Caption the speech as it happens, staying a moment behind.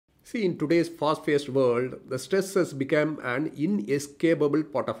See, in today's fast-paced world, the stress has become an inescapable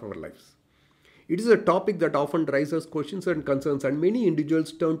part of our lives. It is a topic that often raises questions and concerns, and many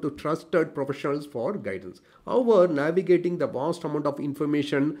individuals turn to trusted professionals for guidance. However, navigating the vast amount of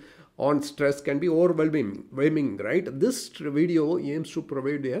information on stress can be overwhelming, right? This video aims to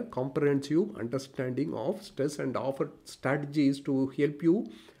provide a comprehensive understanding of stress and offer strategies to help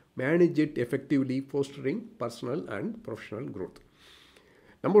you manage it effectively, fostering personal and professional growth.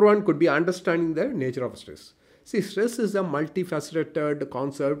 Number one could be understanding the nature of stress. See, stress is a multifaceted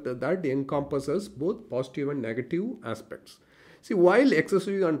concept that encompasses both positive and negative aspects. See, while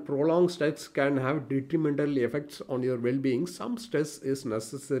excessive and prolonged stress can have detrimental effects on your well-being, some stress is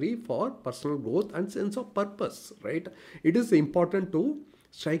necessary for personal growth and sense of purpose, right? It is important to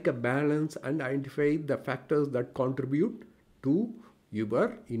strike a balance and identify the factors that contribute to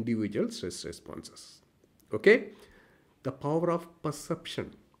your individual stress responses. Okay? The power of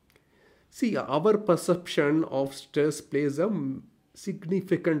perception. See, our perception of stress plays a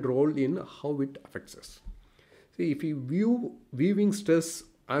significant role in how it affects us. See, if you viewing stress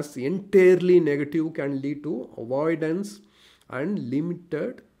as entirely negative can lead to avoidance and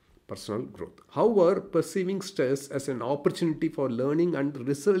limited personal growth. However, perceiving stress as an opportunity for learning and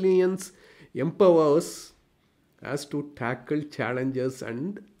resilience empowers us to tackle challenges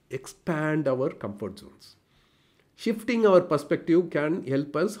and expand our comfort zones. Shifting our perspective can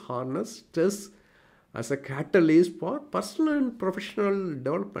help us harness stress as a catalyst for personal and professional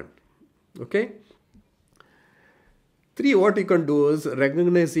development. Okay? Three, what you can do is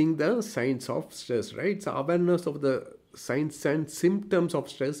recognizing the signs of stress, right? So awareness of the signs and symptoms of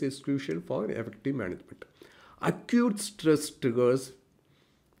stress is crucial for effective management. Acute stress triggers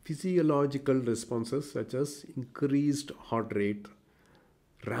physiological responses such as increased heart rate,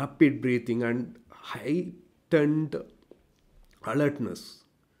 rapid breathing, and heightened alertness,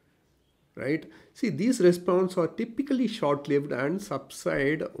 right? See, these responses are typically short-lived and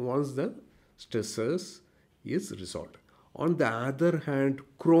subside once the stressors is resolved. On the other hand,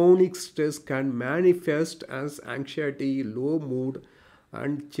 chronic stress can manifest as anxiety, low mood,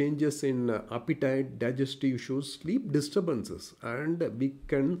 and changes in appetite, digestive issues, sleep disturbances, and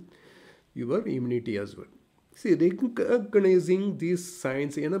weaken your immunity as well. See, recognizing these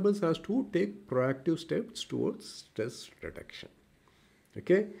signs enables us to take proactive steps towards stress reduction.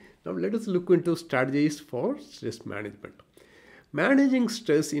 Okay, now let us look into strategies for stress management. Managing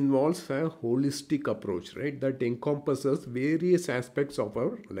stress involves a holistic approach, right, that encompasses various aspects of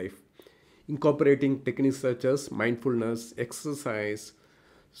our life, incorporating techniques such as mindfulness, exercise,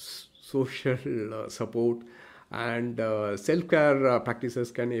 social support, and self-care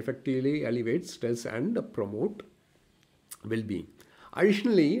practices can effectively alleviate stress and promote well-being.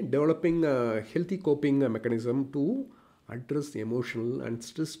 Additionally, developing a healthy coping mechanism to address emotional and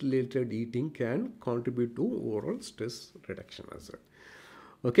stress-related eating can contribute to overall stress reduction as well.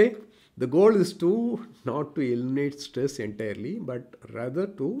 Okay, the goal is to not to eliminate stress entirely, but rather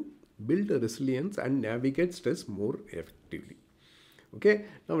to build resilience and navigate stress more effectively. Okay,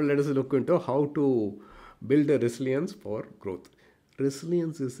 now let us look into how to build a resilience for growth.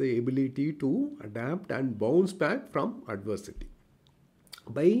 Resilience is the ability to adapt and bounce back from adversity.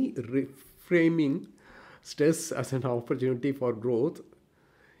 By reframing stress as an opportunity for growth,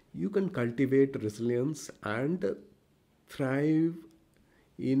 you can cultivate resilience and thrive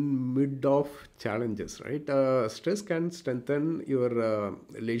in mid of challenges, right? Stress can strengthen your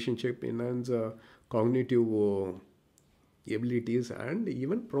relationship, enhance cognitive abilities, and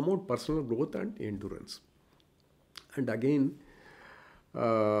even promote personal growth and endurance. And again,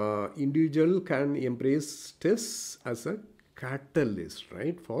 individual can embrace stress as a catalyst,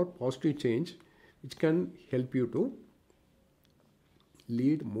 right, for positive change, which can help you to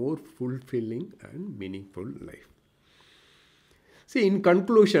lead more fulfilling and meaningful life. See, in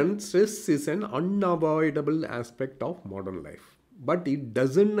conclusion, stress is an unavoidable aspect of modern life, but it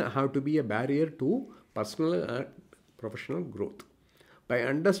doesn't have to be a barrier to personal and professional growth. By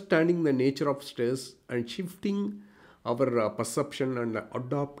understanding the nature of stress and shifting our perception and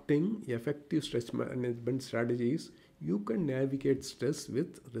adopting effective stress management strategies, you can navigate stress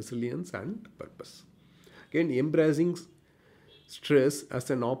with resilience and purpose. Again, embracing stress as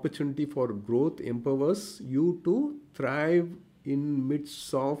an opportunity for growth empowers you to thrive in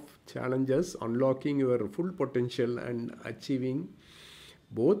midst of challenges, unlocking your full potential and achieving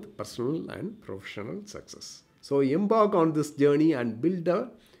both personal and professional success. So embark on this journey and build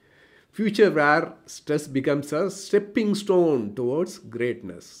a future where stress becomes a stepping stone towards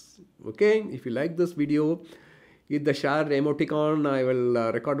greatness. Okay, if you like this video, Hit the share emoticon. I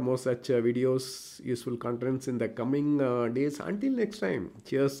will record more such videos, useful contents in the coming days. Until next time,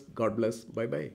 cheers. God bless. Bye bye.